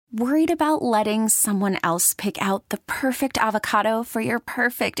Worried about letting someone else pick out the perfect avocado for your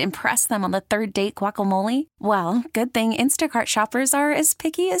perfect impress them on the third date guacamole? Well, good thing Instacart shoppers are as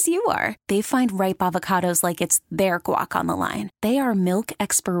picky as you are. They find ripe avocados like it's their guac on the line. They are milk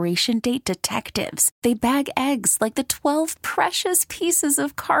expiration date detectives. They bag eggs like the 12 precious pieces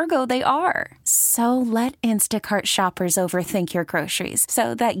of cargo they are. So let Instacart shoppers overthink your groceries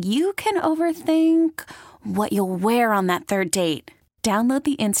so that you can overthink what you'll wear on that third date. Download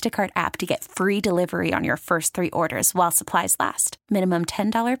the Instacart app to get free delivery on your first 3 orders while supplies last. Minimum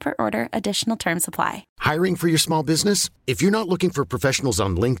 $10 per order. Additional terms apply. Hiring for your small business? If you're not looking for professionals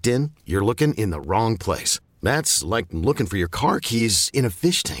on LinkedIn, you're looking in the wrong place. That's like looking for your car keys in a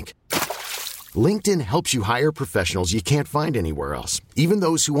fish tank. LinkedIn helps you hire professionals you can't find anywhere else, even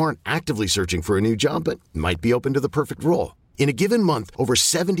those who aren't actively searching for a new job but might be open to the perfect role. In a given month, over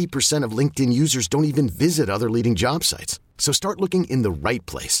 70% of LinkedIn users don't even visit other leading job sites. So start looking in the right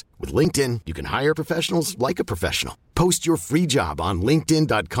place. With LinkedIn, you can hire professionals like a professional. Post your free job on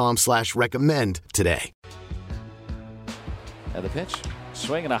linkedin.com/recommend today. And the pitch,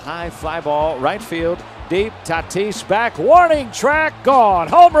 swinging a high fly ball, right field, deep, Tatis back, warning track, gone.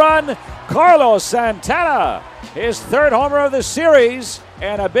 Home run, Carlos Santana. His 3rd homer of the series,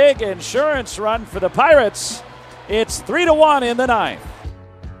 and a big insurance run for the Pirates. It's 3-1 in the 9th.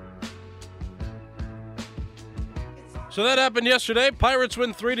 So that happened yesterday. Pirates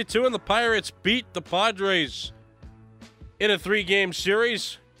win 3-2, and the Pirates beat the Padres in a 3-game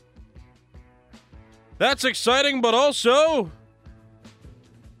series. That's exciting, but also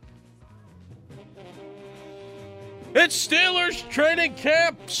it's Steelers training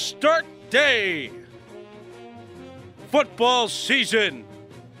camp start day. Football season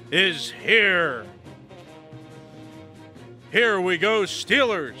is here. Here we go,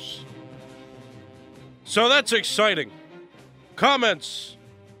 Steelers. So that's exciting. Comments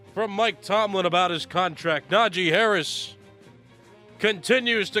from Mike Tomlin about his contract. Najee Harris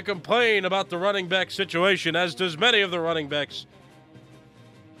continues to complain about the running back situation, as does many of the running backs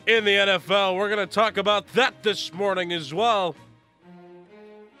in the NFL. We're going to talk about that this morning as well.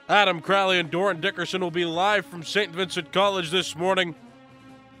 Adam Crowley and Doran Dickerson will be live from St. Vincent College this morning.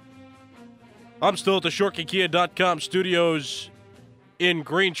 I'm still at the ShortKeyKia.com studios in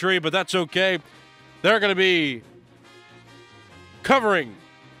Green Tree, but that's okay. They're going to be covering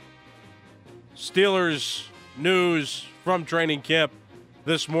Steelers news from training camp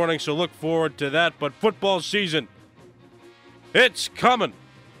this morning, so look forward to that. But football season, it's coming,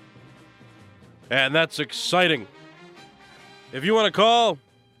 and that's exciting. If you want to call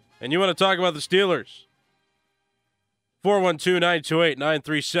and you want to talk about the Steelers,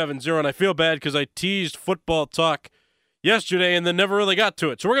 412-928-9370, and I feel bad because I teased football talk yesterday and then never really got to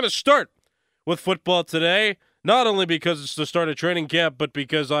it. So we're going to start with football today, not only because it's the start of training camp, but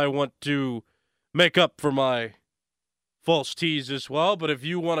because I want to make up for my false tease as well. But if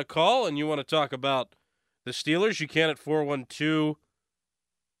you want to call and you want to talk about the Steelers, you can at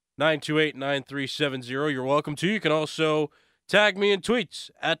 412-928-9370. You're welcome to. You can also tag me in tweets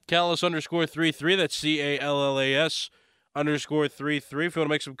at Callas_33. That's CALLAS _33. If you want to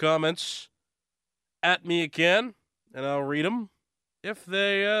make some comments at me, you can, and I'll read them if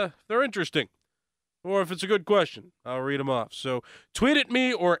they're interesting. Or if it's a good question, I'll read them off. So tweet at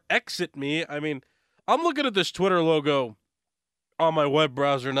me or exit me. I mean, I'm looking at this Twitter logo on my web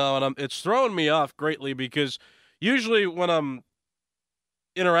browser now, and it's throwing me off greatly because usually when I'm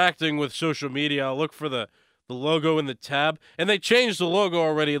interacting with social media, I'll look for the logo in the tab. And they changed the logo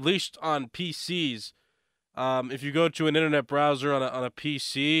already, at least on PCs. If you go to an internet browser on a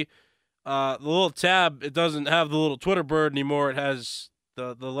PC, the little tab, it doesn't have the little Twitter bird anymore. It has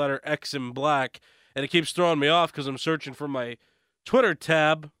the letter X in black. And it keeps throwing me off because I'm searching for my Twitter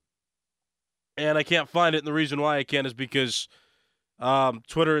tab, and I can't find it. And the reason why I can't is because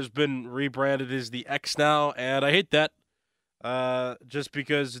Twitter has been rebranded as the X now, and I hate that just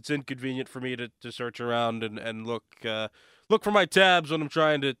because it's inconvenient for me to search around and look for my tabs when I'm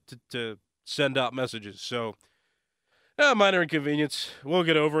trying to send out messages. So, minor inconvenience. We'll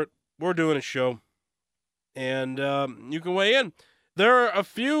get over it. We're doing a show, and you can weigh in. There are a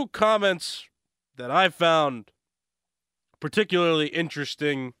few comments that I found particularly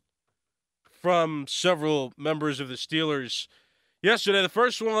interesting from several members of the Steelers yesterday. The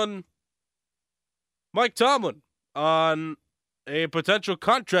first one, Mike Tomlin, on a potential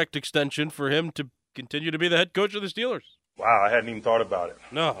contract extension for him to continue to be the head coach of the Steelers. Wow, I hadn't even thought about it.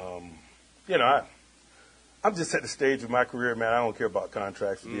 No. I'm just at the stage of my career, man. I don't care about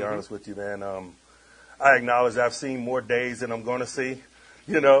contracts, to be honest with you, man. I acknowledge I've seen more days than I'm going to see.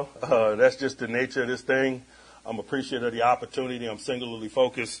 That's just the nature of this thing. I'm appreciative of the opportunity. I'm singularly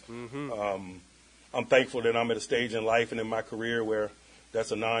focused. I'm thankful that I'm at a stage in life and in my career where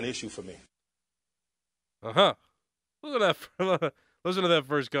that's a non-issue for me. Listen to that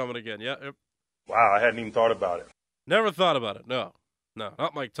first comment again. Yeah. Yep. Wow, I hadn't even thought about it. Never thought about it. No,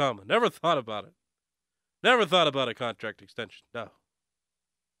 not Mike Tomlin. Never thought about it. Never thought about a contract extension. No.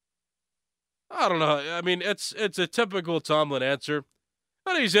 I don't know. I mean, it's a typical Tomlin answer.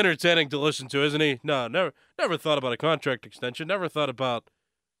 But he's entertaining to listen to, isn't he? No, never thought about a contract extension. Never thought about,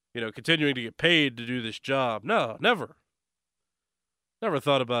 continuing to get paid to do this job. No, never. Never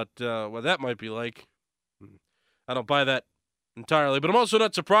thought about what that might be like. I don't buy that entirely, but I'm also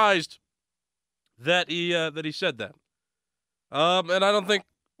not surprised that he said that. And I don't think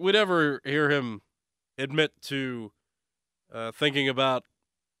we'd ever hear him admit to thinking about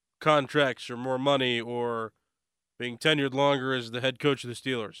contracts or more money or being tenured longer as the head coach of the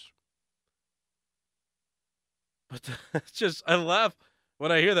Steelers. But it's just, I laugh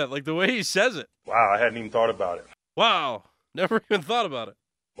when I hear that, like the way he says it. Wow, I hadn't even thought about it. Wow, never even thought about it.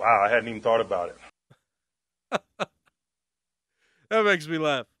 Wow, I hadn't even thought about it. That makes me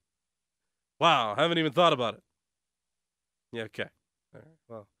laugh. Wow, haven't even thought about it. Yeah, okay. All right,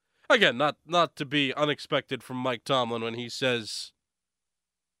 well, again, not to be unexpected from Mike Tomlin when he says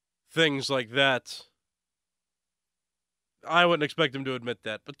things like that. I wouldn't expect him to admit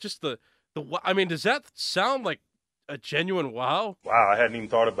that, but just I mean, does that sound like a genuine wow? Wow, I hadn't even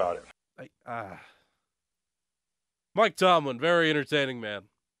thought about it. Mike Tomlin, very entertaining man.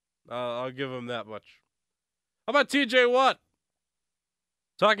 I'll give him that much. How about T.J. Watt?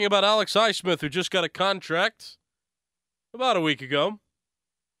 Talking about Alex Highsmith, who just got a contract about a week ago.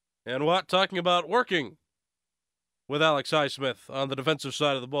 And Watt talking about working with Alex Highsmith on the defensive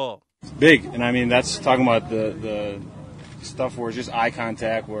side of the ball. It's big, and I mean, that's talking about the stuff where it's just eye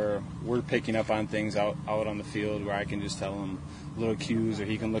contact, where we're picking up on things out on the field, where I can just tell him little cues, or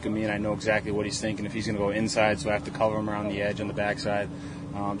he can look at me and I know exactly what he's thinking. If he's going to go inside, so I have to cover him around the edge on the backside.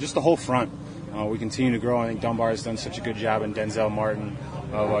 Just the whole front. We continue to grow. I think Dunbar has done such a good job, and Denzel Martin,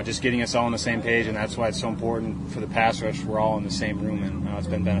 of just getting us all on the same page, and that's why it's so important for the pass rush. We're all in the same room, and it's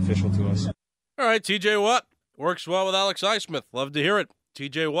been beneficial to us. All right, T.J. Watt works well with Alex Highsmith. Love to hear it.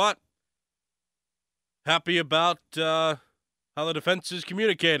 T.J. Watt, happy about how the defense is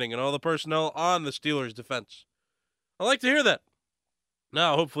communicating and all the personnel on the Steelers' defense. I like to hear that.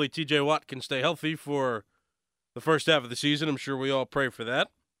 Now, hopefully, T.J. Watt can stay healthy for the first half of the season. I'm sure we all pray for that.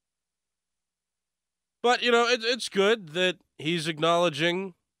 But, it's good that he's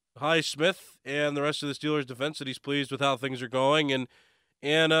acknowledging Highsmith and the rest of the Steelers' defense, that he's pleased with how things are going. And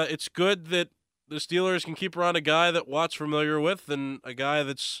it's good that the Steelers can keep around a guy that Watt's familiar with and a guy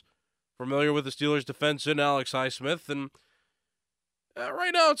that's familiar with the Steelers' defense in Alex Highsmith. And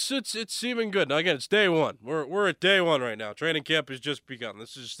right now, it's seeming good. Now, again, it's day one. We're at day one right now. Training camp has just begun.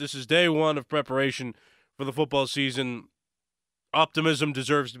 This is day one of preparation for the football season. Optimism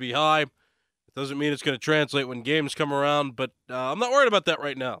deserves to be high. It doesn't mean it's going to translate when games come around, but I'm not worried about that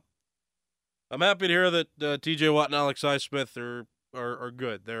right now. I'm happy to hear that T.J. Watt and Alex Highsmith are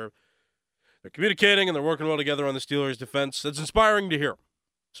good. They're communicating and they're working well together on the Steelers' defense. That's inspiring to hear.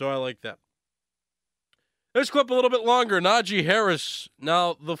 So I like that. This clip a little bit longer. Najee Harris.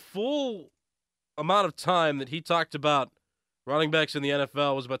 Now, the full amount of time that he talked about running backs in the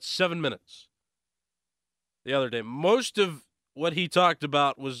NFL was about 7 minutes the other day. Most of what he talked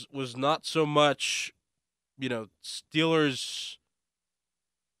about was not so much, Steelers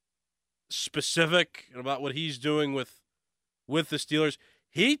specific about what he's doing with the Steelers.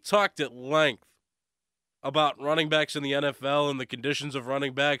 He talked at length about running backs in the NFL and the conditions of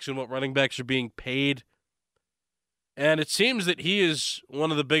running backs and what running backs are being paid. And it seems that he is one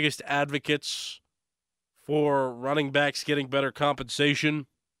of the biggest advocates for running backs getting better compensation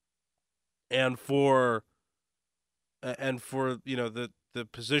and for the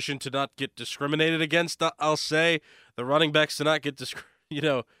position to not get discriminated against. I'll say the running backs to not get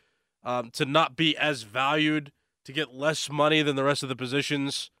to not be as valued, to get less money than the rest of the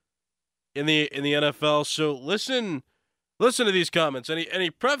positions in the NFL. So listen to these comments, and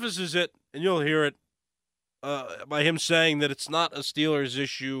he prefaces it, and you'll hear it by him saying that it's not a Steelers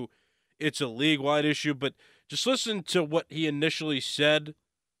issue, it's a league-wide issue. But just listen to what he initially said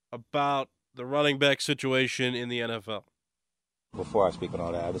about the running back situation in the NFL. Before I speak on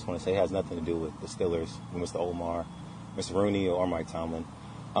all that, I just want to say it has nothing to do with the Steelers, Mr. Omar, Mr. Rooney, or Mike Tomlin.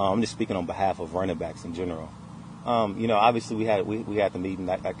 I'm just speaking on behalf of running backs in general. Obviously we had the meeting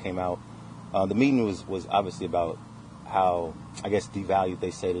that came out. The meeting was obviously about how, I guess, devalued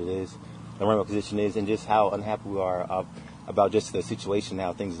they say that it is, the running back position is, and just how unhappy we are about just the situation,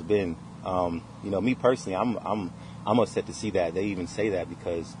 how things have been. Me personally, I'm upset to see that they even say that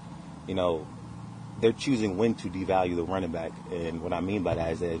because, they're choosing when to devalue the running back. And what I mean by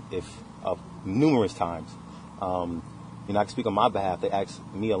that is that if numerous times, I can speak on my behalf. They ask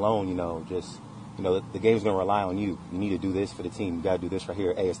me alone, the game's going to rely on you. You need to do this for the team. You got to do this right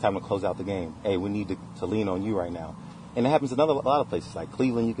here. Hey, it's time to close out the game. Hey, we need to lean on you right now. And it happens in a lot of places, like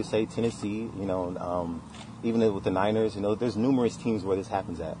Cleveland, you could say, Tennessee, even with the Niners, there's numerous teams where this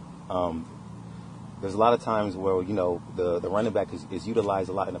happens at. There's a lot of times where, the running back is utilized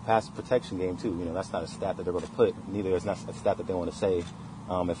a lot in the pass protection game, too. That's not a stat that they're going to put. Neither is not a stat that they want to say.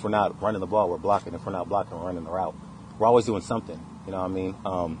 If we're not running the ball, we're blocking. If we're not blocking, we're running the route. We're always doing something, you know what I mean?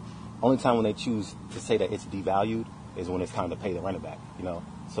 Only time when they choose to say that it's devalued is when it's time to pay the running back,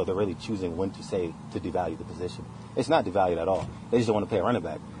 So they're really choosing when to say to devalue the position. It's not devalued at all. They just don't want to pay a running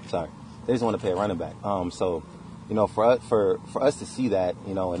back. Sorry. They just want to pay a running back. For us to see that,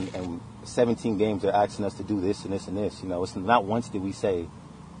 and 17 games they're asking us to do this and this and this, it's not once did we say,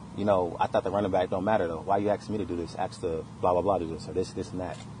 I thought the running back don't matter though. Why you asking me to do this? Ask the blah, blah, blah do this or this and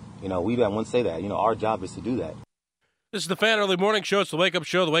that. We don't once say that. Our job is to do that. This is the Fan Early Morning Show. It's the Wake Up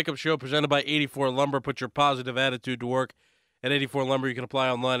Show. The Wake Up Show presented by 84 Lumber. Put your positive attitude to work at 84 Lumber. You can apply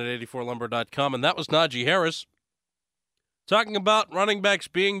online at 84lumber.com. And that was Najee Harris talking about running backs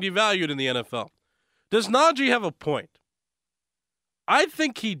being devalued in the NFL. Does Najee have a point? I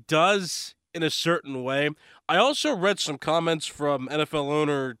think he does in a certain way. I also read some comments from NFL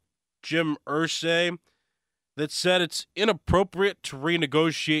owner Jim Irsay that said it's inappropriate to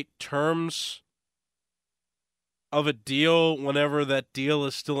renegotiate terms of a deal whenever that deal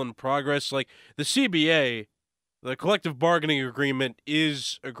is still in progress. Like the CBA, the collective bargaining agreement,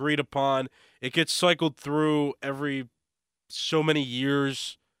 is agreed upon. It gets cycled through every so many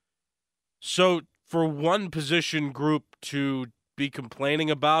years. So for one position group to be complaining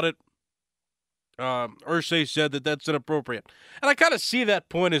about it, Irsay said that that's inappropriate. And I kind of see that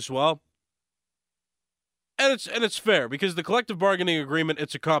point as well. And it's fair because the collective bargaining agreement,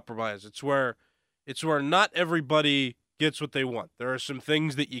 it's a compromise. It's where not everybody gets what they want. There are some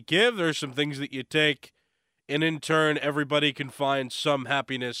things that you give, there are some things that you take, and in turn, everybody can find some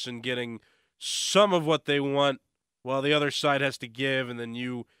happiness in getting some of what they want while the other side has to give, and then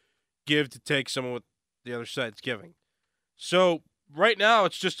you give to take some of what the other side's giving. So right now,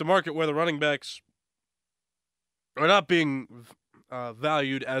 it's just a market where the running backs are not being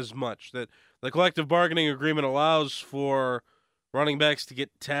valued as much. That the collective bargaining agreement allows for running backs to get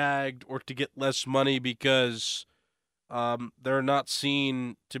tagged or to get less money because they're not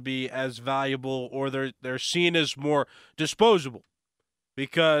seen to be as valuable, or they're seen as more disposable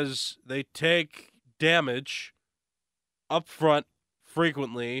because they take damage up front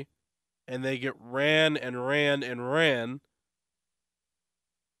frequently and they get ran, and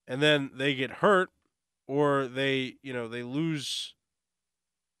then they get hurt, or they lose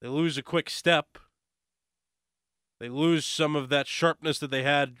a quick step. They lose some of that sharpness that they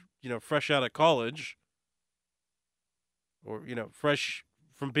had, fresh out of college, or fresh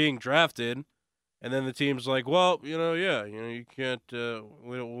from being drafted, and then the team's like, well, you can't,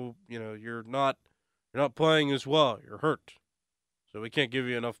 you're not playing as well. You're hurt, so we can't give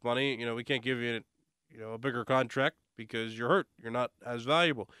you enough money. We can't give you, a bigger contract because you're hurt. You're not as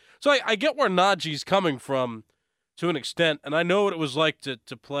valuable. So I get where Najee's coming from to an extent, and I know what it was like to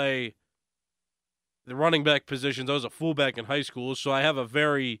play the running back positions. I was a fullback in high school, so I have a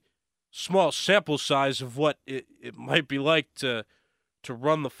very small sample size of what it might be like to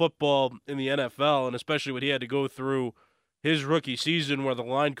run the football in the NFL, and especially what he had to go through his rookie season where the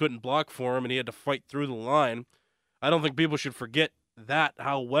line couldn't block for him and he had to fight through the line. I don't think people should forget that,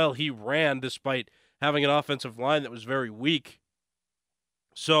 how well he ran despite having an offensive line that was very weak.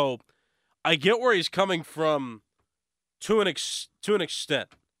 So I get where he's coming from to an extent.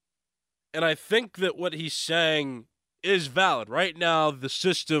 And I think that what he's saying is valid. Right now, the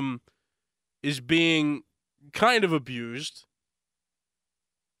system is being kind of abused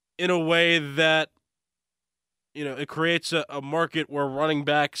in a way that, it creates a market where running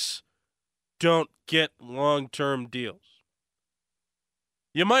backs don't get long-term deals.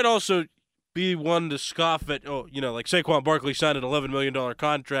 You might also be one to scoff at, like Saquon Barkley signed an $11 million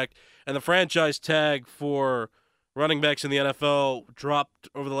contract, and the franchise tag for running backs in the NFL dropped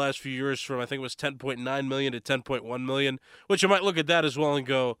over the last few years from, I think it was $10.9 million to $10.1 million, which you might look at that as well and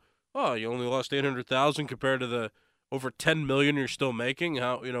go, oh, you only lost $800,000 compared to the over $10 million you're still making.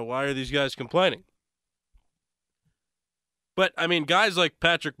 How, why are these guys complaining? But, guys like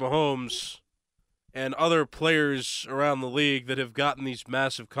Patrick Mahomes and other players around the league that have gotten these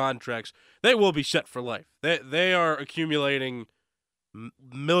massive contracts, they will be set for life. They are accumulating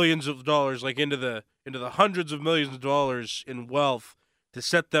millions of dollars, like into the hundreds of millions of dollars in wealth to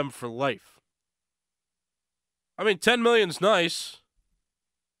set them for life. I mean, $10 million's nice,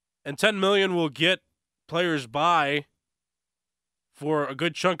 and $10 million will get players by for a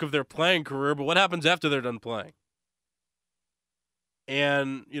good chunk of their playing career, but what happens after they're done playing?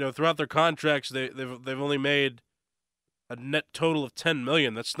 And, throughout their contracts, they've only made a net total of $10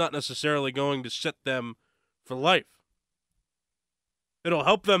 million. That's not necessarily going to set them for life. It'll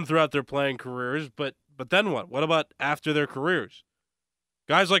help them throughout their playing careers, but then what? What about after their careers?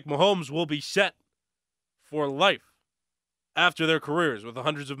 Guys like Mahomes will be set for life after their careers with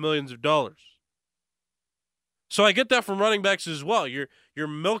hundreds of millions of dollars. So I get that from running backs as well. You're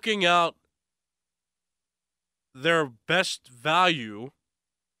milking out their best value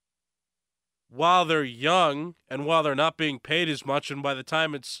while they're young and while they're not being paid as much, and by the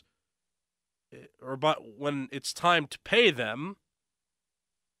time when it's time to pay them,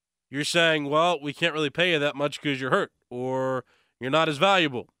 you're saying, well, we can't really pay you that much because you're hurt, or you're not as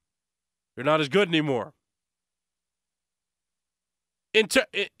valuable, you're not as good anymore. In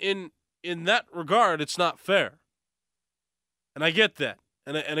that regard, it's not fair, and I get that.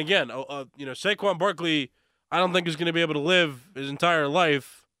 And again, Saquon Barkley, I don't think is going to be able to live his entire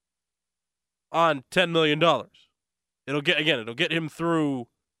life on $10 million. It'll get him through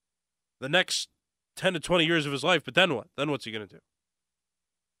the next 10 to 20 years of his life, but then what? Then what's he going to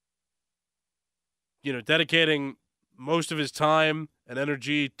do? Dedicating most of his time and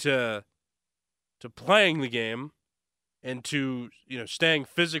energy to playing the game and to, staying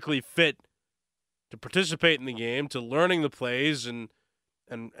physically fit to participate in the game, to learning the plays and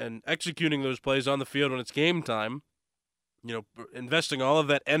executing those plays on the field when it's game time, investing all of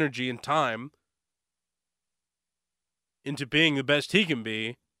that energy and time into being the best he can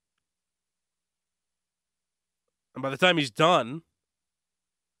be. And by the time he's done,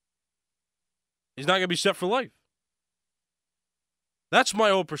 he's not going to be set for life. That's my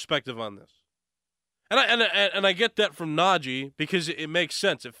whole perspective on this. And I get that from Najee because it makes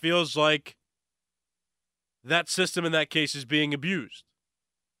sense. It feels like that system in that case is being abused.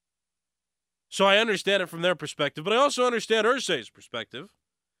 So I understand it from their perspective, but I also understand Irsay's perspective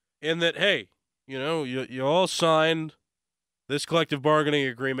in that, hey, you all signed this collective bargaining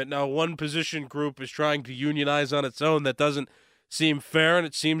agreement. Now one position group is trying to unionize on its own. That doesn't seem fair, and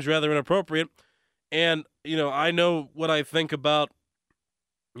it seems rather inappropriate. And, I know what I think about,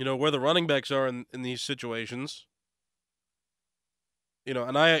 where the running backs are in these situations.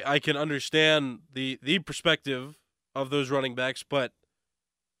 And I can understand the perspective of those running backs, but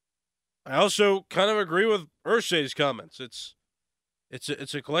I also kind of agree with Irsay's comments. It's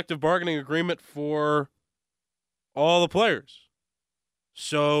a collective bargaining agreement for all the players.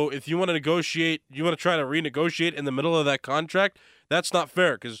 So if you want to negotiate, you want to try to renegotiate in the middle of that contract, that's not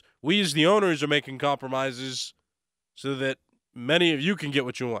fair because we as the owners are making compromises so that many of you can get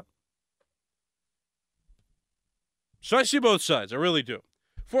what you want. So I see both sides. I really do.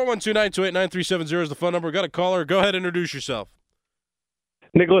 412-928-9370 is the phone number. Got a caller. Go ahead and introduce yourself.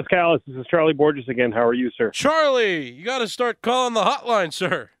 Nicholas Callas, this is Charlie Borges again. How are you, sir? Charlie, you got to start calling the hotline,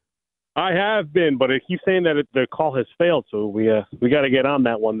 sir. I have been, but it keeps saying that the call has failed, so we got to get on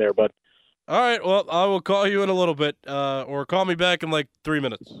that one there, bud. All right, well, I will call you in a little bit, or call me back in like 3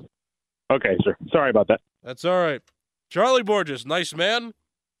 minutes. Okay, sir. Sorry about that. That's all right. Charlie Borges, nice man.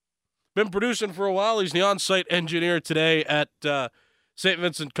 Been producing for a while. He's the on-site engineer today at St.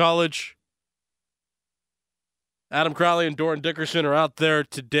 Vincent College. Adam Crowley and Doran Dickerson are out there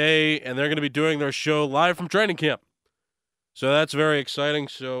today, and they're going to be doing their show live from training camp. So that's very exciting.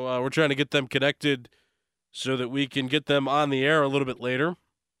 So we're trying to get them connected so that we can get them on the air a little bit later.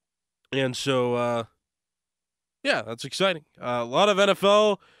 And so, that's exciting. A lot of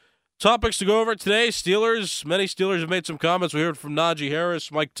NFL topics to go over today. Many Steelers have made some comments. We heard from Najee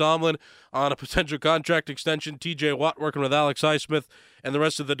Harris, Mike Tomlin on a potential contract extension, TJ Watt working with Alex Highsmith and the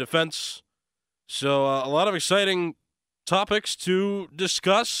rest of the defense. So a lot of exciting topics to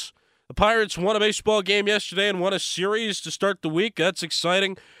discuss. The Pirates won a baseball game yesterday and won a series to start the week. That's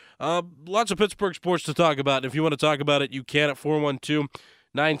exciting. Lots of Pittsburgh sports to talk about. If you want to talk about it, you can at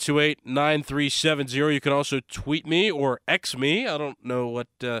 412-928-9370. You can also tweet me or X me. I don't know what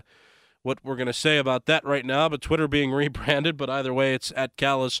we're going to say about that right now, but Twitter being rebranded. But either way, it's at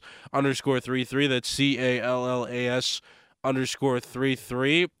Callas_33. That's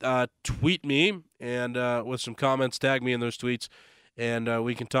CALLAS_33. Tweet me and with some comments, tag me in those tweets, and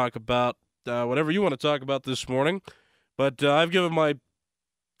we can talk about whatever you want to talk about this morning. But I've given my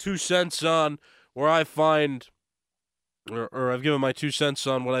 2 cents on where I find or I've given my 2 cents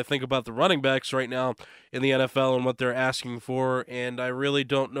on what I think about the running backs right now in the NFL and what they're asking for, and I really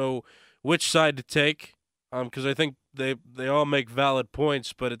don't know which side to take, because I think they all make valid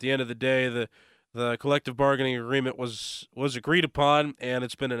points, but at the end of the day, the collective bargaining agreement was agreed upon and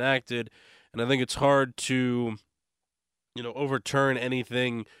it's been enacted, and I think it's hard to overturn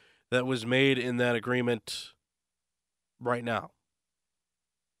anything that was made in that agreement right now.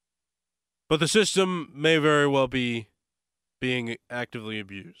 But the system may very well be being actively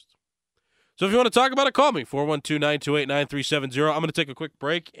abused. So if you want to talk about it, call me, 412-928-9370. I'm going to take a quick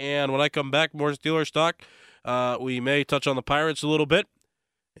break, and when I come back, more Steelers talk. We may touch on the Pirates a little bit,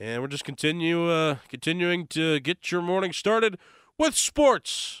 and we're just continuing to get your morning started with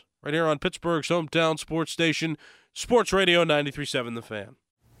sports right here on Pittsburgh's hometown sports station, Sports Radio 93.7 The Fan.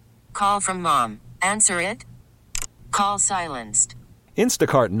 Call from mom. Answer it. Call silenced.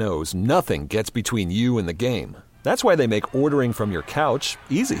 Instacart knows nothing gets between you and the game. That's why they make ordering from your couch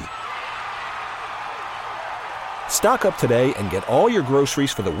easy. Stock up today and get all your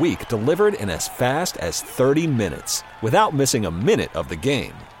groceries for the week delivered in as fast as 30 minutes without missing a minute of the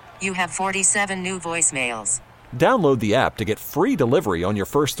game. You have 47 new voicemails. Download the app to get free delivery on your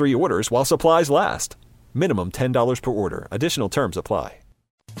first 3 orders while supplies last. Minimum $10 per order. Additional terms apply.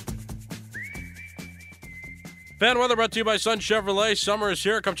 Fan weather brought to you by Sun Chevrolet. Summer is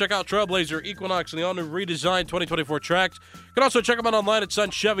here. Come check out Trailblazer, Equinox, and the all-new redesigned 2024 tracks. You can also check them out online at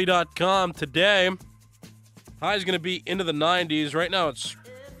sunchevy.com today. High is going to be into the 90s. Right now it's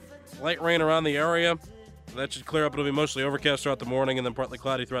light rain around the area. That should clear up. It'll be mostly overcast throughout the morning and then partly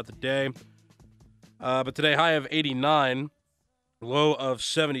cloudy throughout the day. But today, high of 89, low of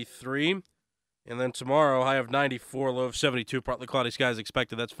 73. And then tomorrow, high of 94, low of 72. Partly cloudy skies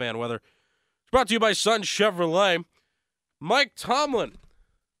expected. That's fan weather. Brought to you by Sun Chevrolet. Mike Tomlin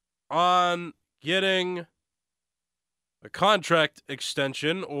on getting a contract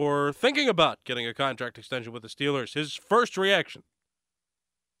extension or thinking about getting a contract extension with the Steelers. His first reaction.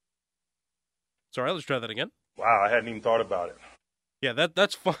 Sorry, let's try that again. Wow, I hadn't even thought about it. Yeah,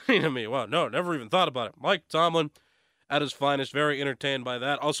 that's funny to me. Wow, no, never even thought about it. Mike Tomlin at his finest, very entertained by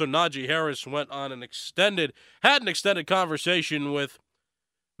that. Also, Najee Harris went on an extended conversation with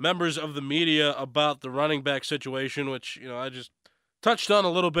members of the media about the running back situation, which, I just touched on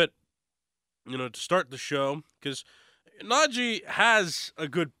a little bit, to start the show, because Najee has a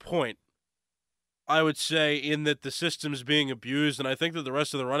good point, I would say, in that the system's being abused, and I think that the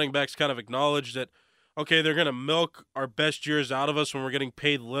rest of the running backs kind of acknowledge that, okay, they're going to milk our best years out of us when we're getting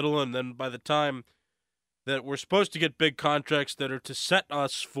paid little, and then by the time that we're supposed to get big contracts that are to set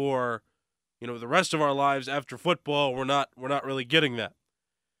us for, the rest of our lives after football, we're not really getting that.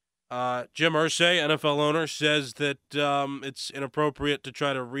 Jim Irsay, NFL owner, says that it's inappropriate to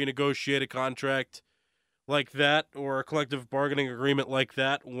try to renegotiate a contract like that or a collective bargaining agreement like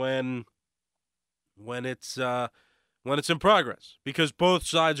that when it's in progress, because both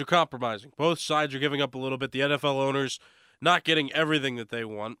sides are compromising. Both sides are giving up a little bit. The NFL owners not getting everything that they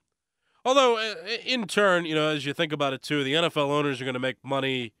want. Although, in turn, as you think about it too, the NFL owners are going to make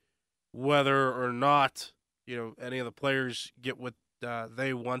money whether or not, any of the players get what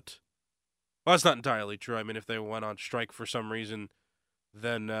they want. Well, that's not entirely true. I mean, if they went on strike for some reason,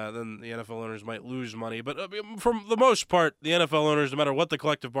 then the NFL owners might lose money. But for the most part, the NFL owners, no matter what the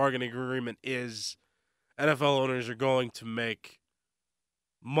collective bargaining agreement is, NFL owners are going to make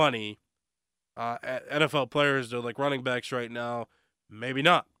money. NFL players, they're like running backs right now, maybe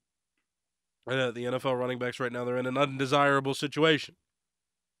not. The NFL running backs right now, they're in an undesirable situation.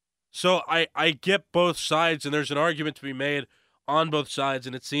 So I get both sides, and there's an argument to be made on both sides,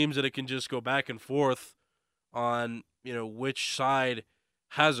 and it seems that it can just go back and forth on, which side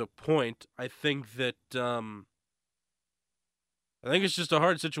has a point. I think that it's just a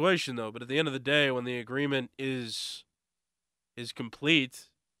hard situation, though. But at the end of the day, when the agreement is complete,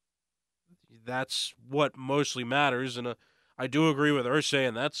 that's what mostly matters. And I do agree with Irsay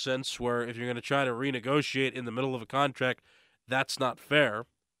in that sense, where if you're going to try to renegotiate in the middle of a contract, that's not fair.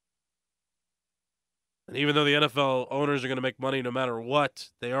 And even though the NFL owners are going to make money no matter what,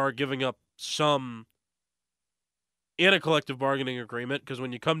 they are giving up some in a collective bargaining agreement, because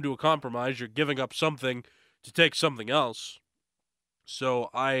when you come to a compromise, you're giving up something to take something else. So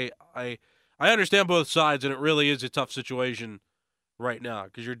I understand both sides, and it really is a tough situation right now,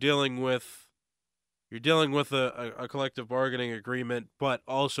 because you're dealing with a collective bargaining agreement, but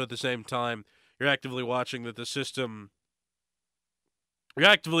also at the same time, you're actively watching that the system. You're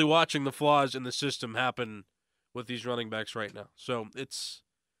actively watching the flaws in the system happen with these running backs right now. So it's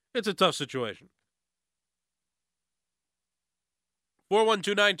a tough situation.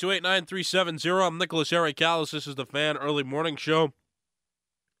 412-928-9370. I'm Nicholas Harry Callas. This is the Fan Early Morning Show.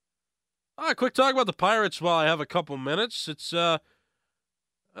 All right, quick talk about the Pirates while I have a couple minutes. It's,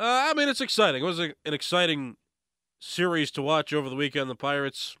 it's exciting. It was an exciting series to watch over the weekend. The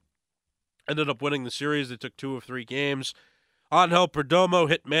Pirates ended up winning the series. They took 2 of 3 games. Angel Perdomo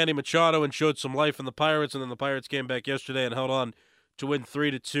hit Manny Machado and showed some life in the Pirates, and then the Pirates came back yesterday and held on to win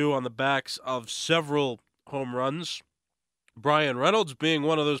 3-2 on the backs of several home runs. Brian Reynolds being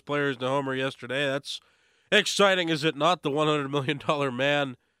one of those players to homer yesterday. That's exciting, is it not? The $100 million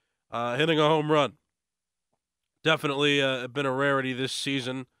man hitting a home run. Definitely been a rarity this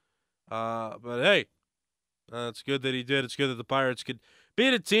season. But hey, it's good that he did. It's good that the Pirates could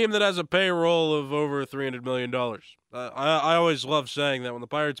beat a team that has a payroll of over $300 million. I always love saying that when the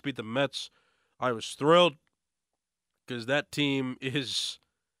Pirates beat the Mets, I was thrilled because that team is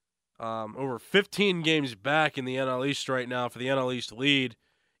over 15 games back in the NL East right now for the NL East lead,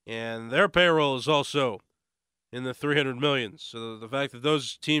 and their payroll is also in the $300 million. So the fact that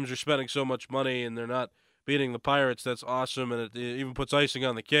those teams are spending so much money and they're not beating the Pirates, that's awesome, and it even puts icing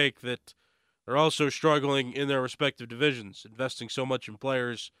on the cake that they're also struggling in their respective divisions, investing so much in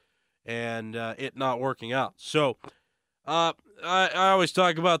players and it not working out. So I always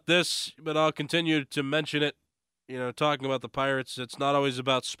talk about this, but I'll continue to mention it. Talking about the Pirates, it's not always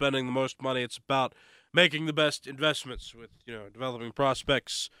about spending the most money. It's about making the best investments with, developing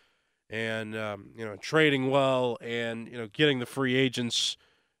prospects and, trading well and, getting the free agents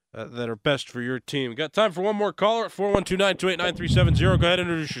that are best for your team. Got time for one more caller at 412-928-9370. Go ahead and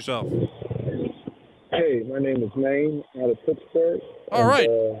introduce yourself. Hey, my name is Maine out of Pittsburgh. All right.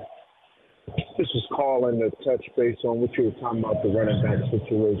 This is calling to touch base on what you were talking about, the running back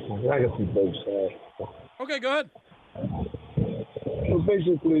situation. I got some folks. Okay, go ahead. So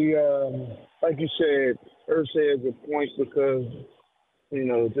basically, like you said, Irsay has a point because,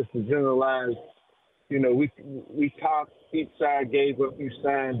 just to generalize, we talked, each side gave up, you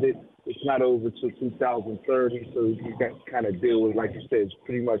signed it. It's not over till 2030, so you got to kind of deal with, like you said, it's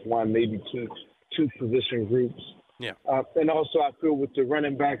pretty much one, maybe two position groups. Yeah. And also I feel with the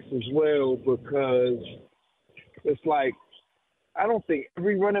running backs as well, because it's like, I don't think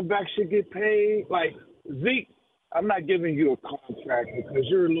every running back should get paid. Like Zeke, I'm not giving you a contract because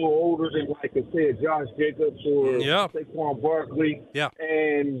you're a little older than, like I said, Josh Jacobs or Saquon Barkley. Yeah.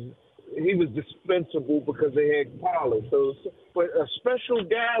 And he was dispensable because they had Callas. So, but a special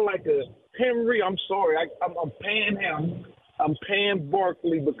guy like a Henry, I'm sorry, I'm paying him. I'm paying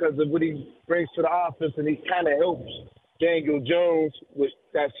Barkley because of what he brings to the offense, and he kind of helps Daniel Jones with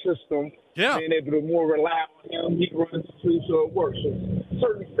that system. Yeah. Being able to more rely on him. He runs too, so it works. So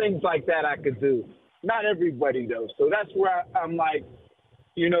certain things like that I could do. Not everybody, though. So that's where I'm like,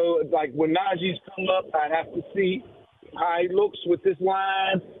 like when Najee's come up, I have to see how he looks with this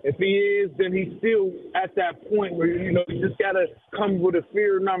line. If he is, then he's still at that point where, you just got to come with a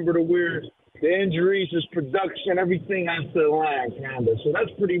fear number to where the injuries, his production, everything has to align, kind of. So that's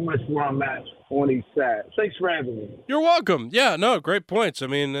pretty much where I'm at on each side. Thanks for having me. You're welcome. Yeah, no, great points. I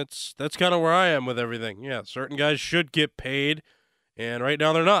mean, that's kind of where I am with everything. Yeah, certain guys should get paid, and right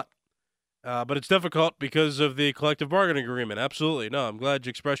now they're not. But it's difficult because of the collective bargaining agreement. Absolutely. No, I'm glad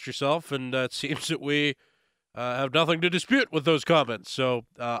you expressed yourself, and it seems that we have nothing to dispute with those comments. So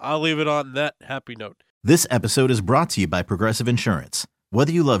I'll leave it on that happy note. This episode is brought to you by Progressive Insurance.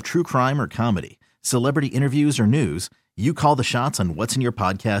 Whether you love true crime or comedy, celebrity interviews or news, you call the shots on what's in your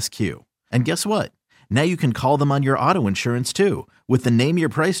podcast queue. And guess what? Now you can call them on your auto insurance too with the Name Your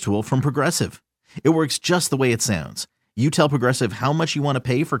Price tool from Progressive. It works just the way it sounds. You tell Progressive how much you want to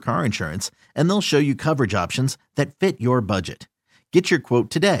pay for car insurance, and they'll show you coverage options that fit your budget. Get your quote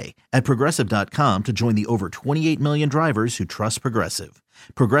today at Progressive.com to join the over 28 million drivers who trust Progressive.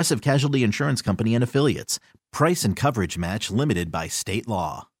 Progressive Casualty Insurance Company and Affiliates. Price and coverage match limited by state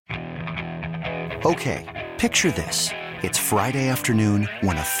law. Okay, picture this. It's Friday afternoon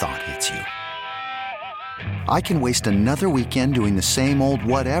when a thought hits you. I can waste another weekend doing the same old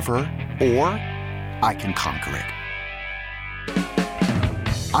whatever, or I can conquer it.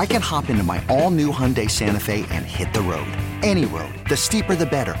 I can hop into my all-new Hyundai Santa Fe and hit the road. Any road. The steeper, the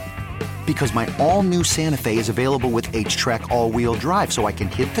better. Because my all-new Santa Fe is available with H-Track all-wheel drive, so I can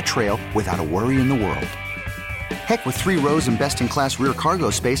hit the trail without a worry in the world. Heck, with 3 rows and best-in-class rear cargo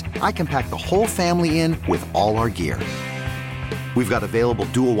space, I can pack the whole family in with all our gear. We've got available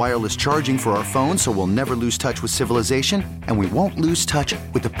dual wireless charging for our phones, so we'll never lose touch with civilization, and we won't lose touch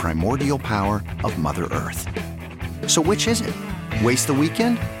with the primordial power of Mother Earth. So which is it? Waste the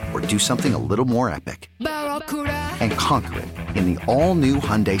weekend or do something a little more epic? And conquer it in the all-new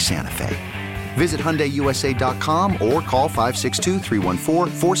Hyundai Santa Fe. Visit HyundaiUSA.com or call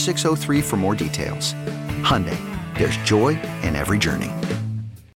 562-314-4603 for more details. Hyundai, there's joy in every journey.